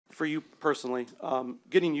for you personally,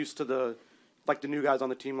 getting used to the new guys on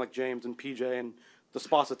the team like James and PJ and the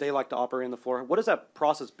spots that they like to operate on the floor. What has that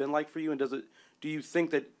process been like for you? And do you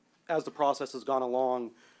think that as the process has gone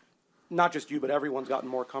along, not just you but everyone's gotten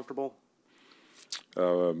more comfortable?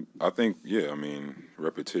 I think, yeah. I mean,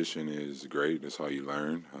 repetition is great. That's how you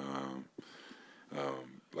learn.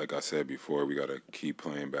 Like I said before, we got to keep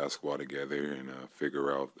playing basketball together and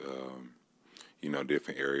figure out,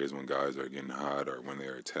 different areas when guys are getting hot or when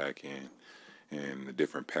they're attacking, and the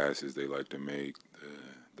different passes they like to make,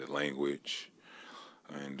 the language,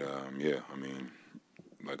 and yeah. I mean,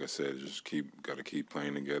 like I said, got to keep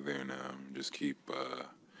playing together and just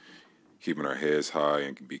keeping our heads high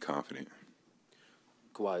and be confident.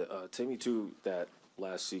 Kawhi, take me to that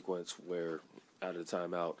last sequence where out of the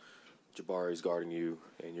timeout, Jabari's guarding you,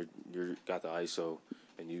 and you're got the ISO,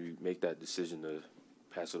 and you make that decision to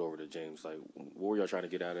pass it over to James. Like, what were y'all trying to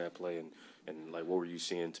get out of that play, and like, what were you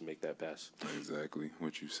seeing to make that pass? Exactly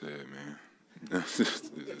what you said, man.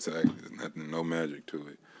 Exactly. There's nothing, no magic to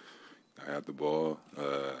it. I had the ball.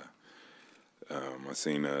 I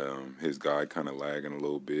seen his guy kind of lagging a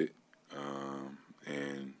little bit,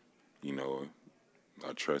 and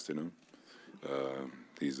I trusted him.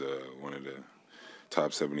 He's one of the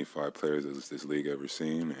top 75 players this league ever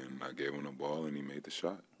seen, and I gave him the ball, and he made the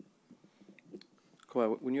shot.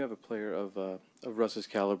 Kawhi, when you have a player of Russ's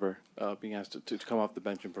caliber being asked to come off the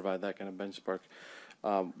bench and provide that kind of bench spark,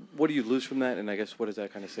 what do you lose from that? And I guess what does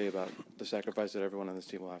that kind of say about the sacrifice that everyone on this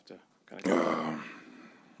team will have to kind of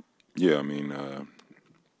Yeah, I mean,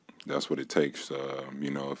 that's what it takes.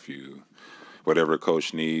 Whatever a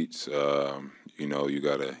coach needs, you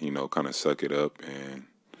got to, kind of suck it up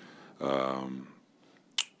and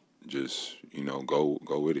just, go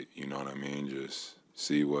with it. You know what I mean? Just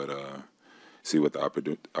see what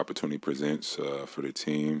the opportunity presents for the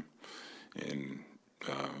team. And,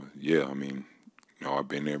 yeah, I mean, I've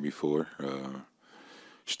been there before,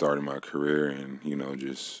 starting my career and,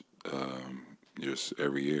 just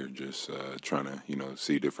every year, just trying to,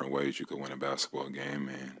 see different ways you could win a basketball game.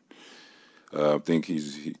 And I think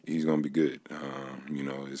he's going to be good.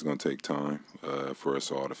 It's going to take time for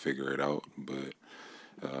us all to figure it out. But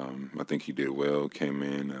I think he did well, came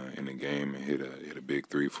in the game and hit a big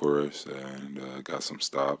three for us and got some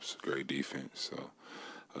stops, great defense. So,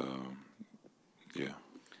 yeah.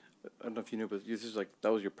 I don't know if you knew, but this is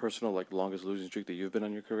that was your personal longest losing streak that you've been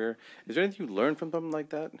on your career. Is there anything you learned from something like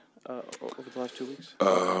that over the last 2 weeks?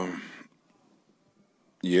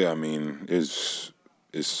 Yeah, I mean, it's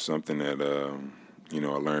something that I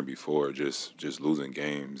learned before. Just losing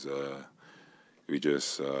games. We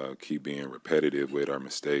just keep being repetitive with our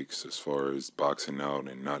mistakes as far as boxing out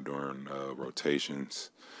and not doing rotations,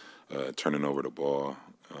 turning over the ball.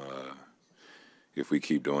 If we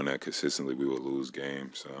keep doing that consistently, we will lose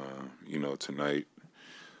games. Tonight,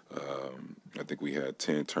 I think we had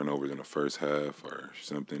 10 turnovers in the first half or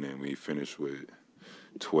something, and we finished with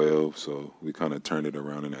 12. So we kind of turned it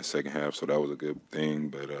around in that second half, so that was a good thing.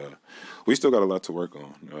 But we still got a lot to work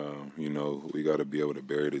on. We got to be able to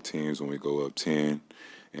bury the teams when we go up 10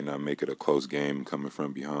 and not make it a close game coming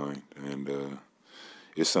from behind. And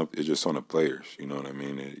it's just on the players, you know what I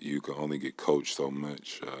mean? You can only get coached so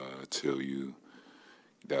much till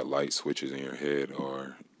that light switches in your head,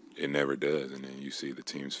 or it never does, and then you see the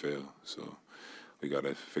teams fail. So we got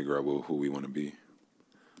to figure out who we want to be.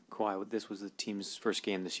 Kawhi, this was the team's first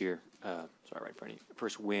game this year.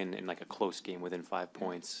 First win in a close game within 5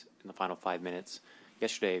 points in the final 5 minutes.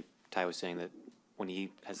 Yesterday, Ty was saying that when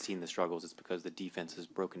he has seen the struggles, it's because the defense has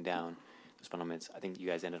broken down those final minutes. I think you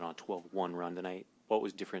guys ended on a 12-1 run tonight. What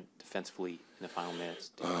was different defensively in the final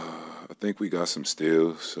minutes? I think we got some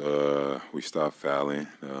steals. We stopped fouling,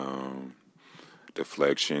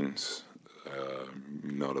 deflections.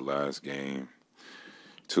 The last game,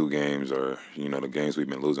 2 games are, the games we've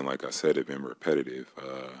been losing, like I said, have been repetitive.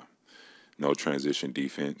 No transition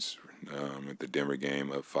defense. At the Denver game,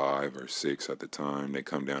 up 5 or 6 at the time, they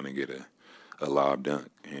come down and get a lob dunk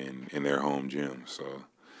in their home gym. So.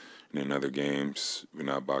 And in other games, we're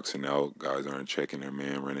not boxing out. Guys aren't checking their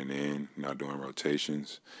man, running in, not doing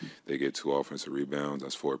rotations. They get 2 offensive rebounds.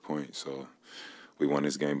 That's 4 points. So we won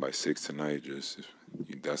this game by 6 tonight.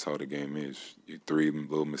 That's how the game is. 3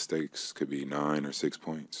 little mistakes could be 9 or 6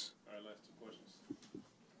 points. All right, last 2 questions.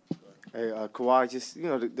 Hey, Kawhi, just,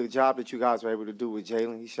 the job that you guys were able to do with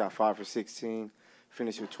Jalen. He shot 5 for 16,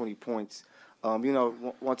 finished with 20 points.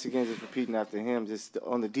 Once again, just repeating after him, just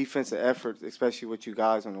on the defensive effort, especially with you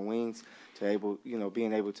guys on the wings,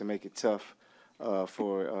 being able to make it tough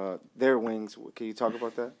for their wings. Can you talk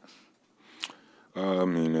about that?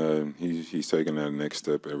 He's taking that next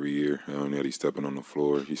step every year. That he's stepping on the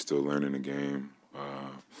floor. He's still learning the game.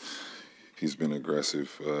 He's been aggressive,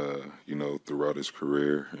 throughout his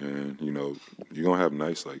career. And, you're going to have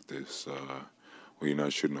nights like this where you're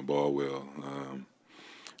not shooting the ball well.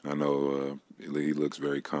 I know he looks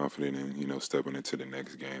very confident in, stepping into the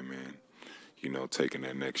next game and, taking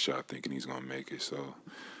that next shot thinking he's going to make it. So,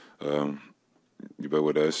 but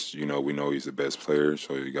with us, we know he's the best player,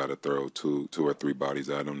 so you got to throw two or three bodies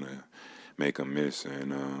at him to make him miss.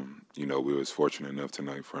 And, we was fortunate enough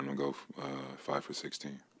tonight for him to go 5 for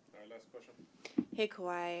 16. Hey,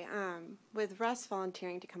 Kawhi. With Russ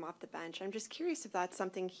volunteering to come off the bench, I'm just curious if that's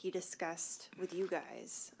something he discussed with you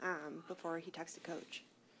guys before he texted Coach.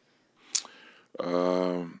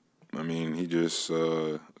 He just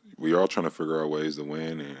we all trying to figure out ways to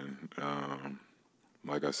win, and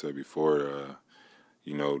like I said before,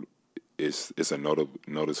 it's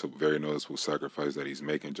a very noticeable sacrifice that he's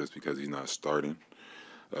making just because he's not starting.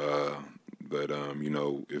 But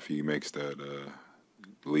if he makes that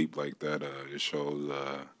leap like that, it shows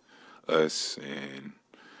us and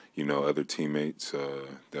other teammates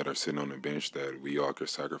that are sitting on the bench that we all could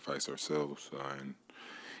sacrifice ourselves.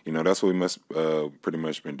 And that's what we must pretty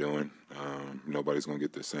much been doing. Nobody's gonna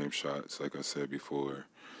get the same shots, like I said before.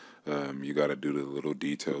 You got to do the little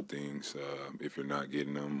detailed things if you're not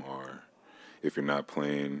getting them, or if you're not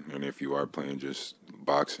playing, and if you are playing, just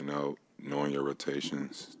boxing out, knowing your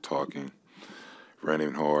rotations, talking,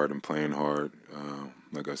 running hard and playing hard.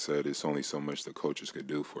 Like I said, it's only so much the coaches could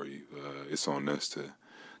do for you. It's on us to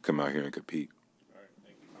come out here and compete.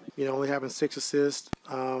 Only having 6 assists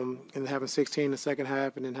and having 16 in the second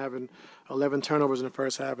half, and then having 11 turnovers in the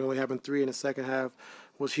first half and only having 3 in the second half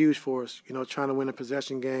was huge for us, trying to win a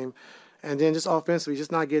possession game. And then just offensively,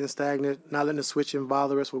 just not getting stagnant, not letting the switching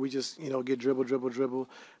bother us where we just, get dribble.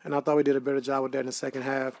 And I thought we did a better job with that in the second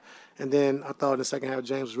half. And then I thought in the second half,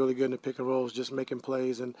 James was really good in the pick and rolls, just making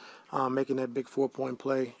plays and making that big 4-point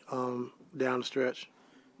play down the stretch.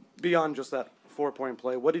 Beyond just that 4-point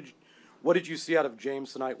play, what did you see out of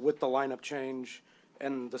James tonight with the lineup change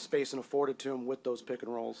and the spacing afforded to him with those pick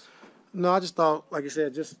and rolls? No, I just thought, like I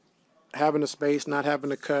said, just having the space, not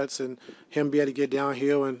having the cuts, and him be able to get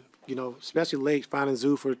downhill and, especially late, finding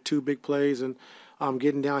Zoo for 2 big plays and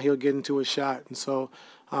getting downhill, getting to a shot. And so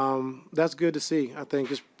that's good to see. I think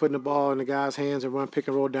just putting the ball in the guy's hands and run pick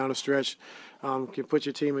and roll down the stretch can put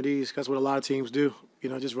your team at ease. That's what a lot of teams do,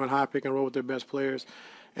 just run high pick and roll with their best players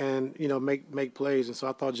and, make plays. And so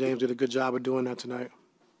I thought James did a good job of doing that tonight.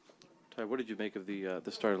 Ty, what did you make of the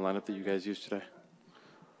starting lineup that you guys used today?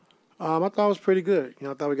 I thought it was pretty good.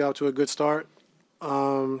 I thought we got to a good start.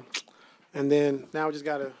 And then now we just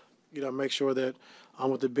got to, make sure that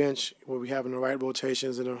with the bench, we're having the right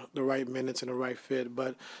rotations and the right minutes and the right fit.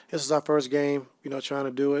 But this is our first game, trying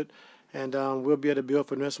to do it. And we'll be able to build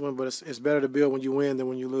for this one, but it's better to build when you win than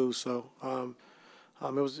when you lose. So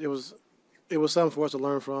it was something for us to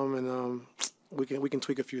learn from, and we can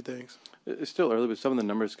tweak a few things. It's still early, but some of the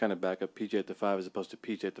numbers kind of back up PJ at the 5 as opposed to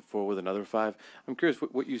PJ at the 4 with another 5. I'm curious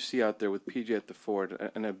what you see out there with PJ at the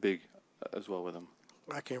 4 and a big as well with him.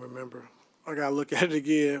 I can't remember. I got to look at it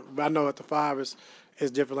again. But I know at the 5 is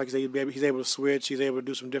different. Like I said, he's able to switch. He's able to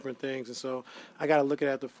do some different things. And so I got to look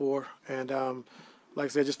at the 4. And like I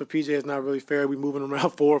said, just for PJ, it's not really fair. We moving him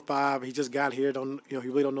around 4 or 5. He just got here. He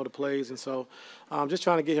really don't know the plays. And so just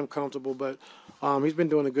trying to get him comfortable. But he's been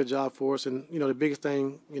doing a good job for us. And, the biggest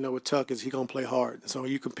thing, with Tuck is he's going to play hard. So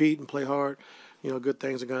when you compete and play hard, good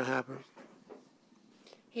things are going to happen.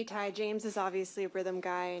 Hey, Ty, James is obviously a rhythm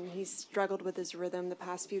guy, and he's struggled with his rhythm the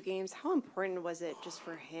past few games. How important was it just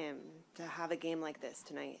for him to have a game like this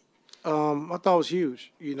tonight? I thought it was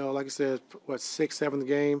huge. Like I said, 6th, 7th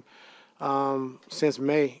game since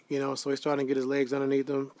May, so he's starting to get his legs underneath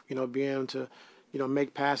him, being able to,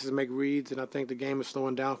 make passes, make reads, and I think the game is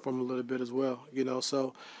slowing down for him a little bit as well,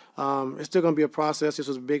 so it's still going to be a process. This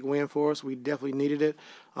was a big win for us. We definitely needed it,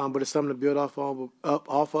 but it's something to build off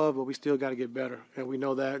of, but we still got to get better, and we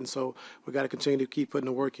know that, and so we got to continue to keep putting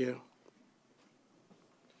the work in.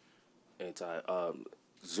 And Ty,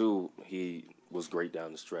 Zoo, he was great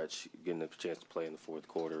down the stretch, getting a chance to play in the fourth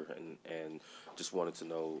quarter, and just wanted to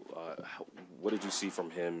know what did you see from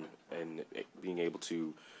him and being able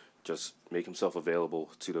to just make himself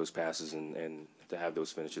available to those passes and to have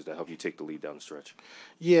those finishes that help you take the lead down the stretch?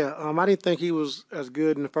 Yeah, I didn't think he was as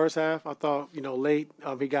good in the first half. I thought, late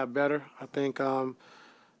he got better. I think,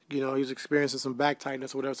 he was experiencing some back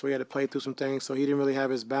tightness or whatever, so he had to play through some things. So he didn't really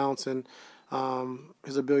have his bounce and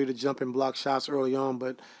his ability to jump and block shots early on.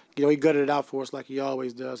 But, he gutted it out for us like he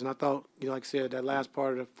always does. And I thought, like I said, that last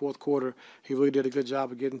part of the fourth quarter, he really did a good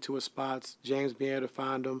job of getting to his spots. James being able to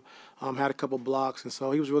find him, had a couple blocks, and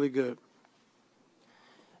so he was really good.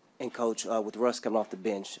 And Coach, with Russ coming off the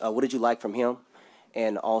bench, what did you like from him?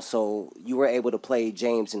 And also, you were able to play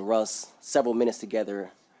James and Russ several minutes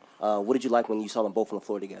together. What did you like when you saw them both on the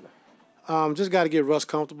floor together? Just got to get Russ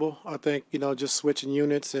comfortable. I think, just switching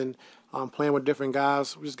units and playing with different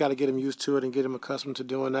guys. We just got to get him used to it and get him accustomed to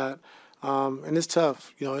doing that. And it's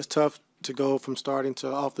tough. It's tough to go from starting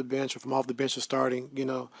to off the bench or from off the bench to starting,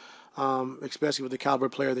 especially with the caliber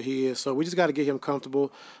player that he is. So we just got to get him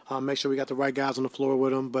comfortable, make sure we got the right guys on the floor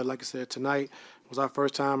with him. But like I said, tonight was our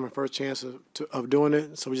first time and first chance of doing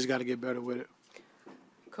it, so we just got to get better with it.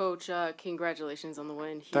 Coach, congratulations on the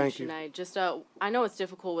win. Huge Thank you. Tonight. Just, I know it's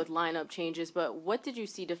difficult with lineup changes, but what did you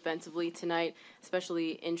see defensively tonight,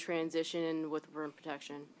 especially in transition and with rim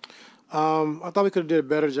protection? I thought we could have did a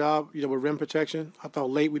better job, with rim protection. I thought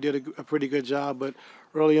late we did a pretty good job, but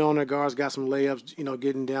early on our guards got some layups,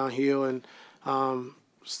 getting downhill and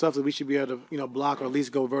stuff that we should be able to, block or at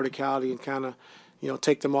least go verticality and kind of,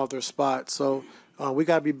 take them off their spot. So we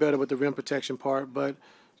got to be better with the rim protection part, but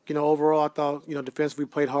overall, I thought, defensively we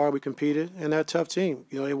played hard, we competed, and they're a tough team.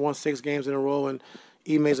 They won 6 games in a row, and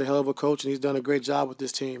Ime's a hell of a coach, and he's done a great job with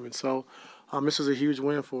this team. And so this was a huge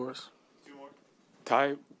win for us.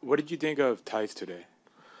 Ty, what did you think of Tice today?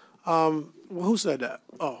 Well, who said that?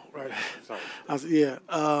 Oh, right. Sorry.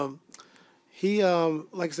 He,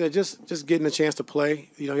 like I said, just getting a chance to play.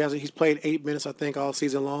 He's played 8 minutes, I think, all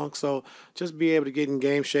season long. So just be able to get in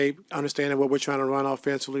game shape, understanding what we're trying to run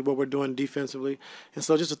offensively, what we're doing defensively. And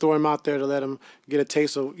so just to throw him out there to let him get a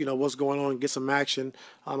taste of, what's going on and get some action,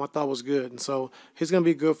 I thought was good. And so he's going to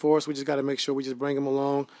be good for us. We just got to make sure we just bring him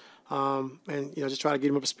along and, just try to get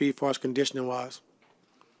him up to speed as far as conditioning-wise.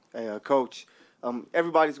 Hey, Coach,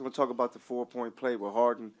 everybody's going to talk about the 4-point play with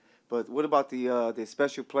Harden. But what about the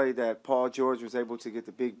special play that Paul George was able to get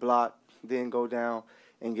the big block, then go down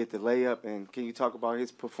and get the layup? And can you talk about his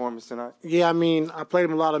performance tonight? Yeah, I played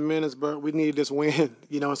him a lot of minutes, but we needed this win,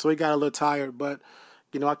 so he got a little tired. But,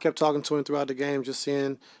 I kept talking to him throughout the game, just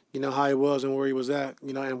seeing, how he was and where he was at.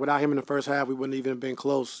 And without him in the first half, we wouldn't even have been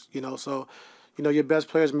close, So, your best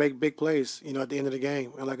players make big plays, at the end of the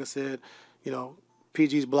game. And like I said,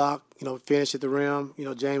 PG's block, finish at the rim,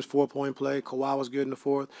 James' 4-point play. Kawhi was good in the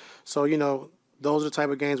fourth. So, those are the type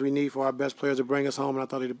of games we need for our best players to bring us home, and I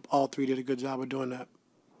thought all three did a good job of doing that.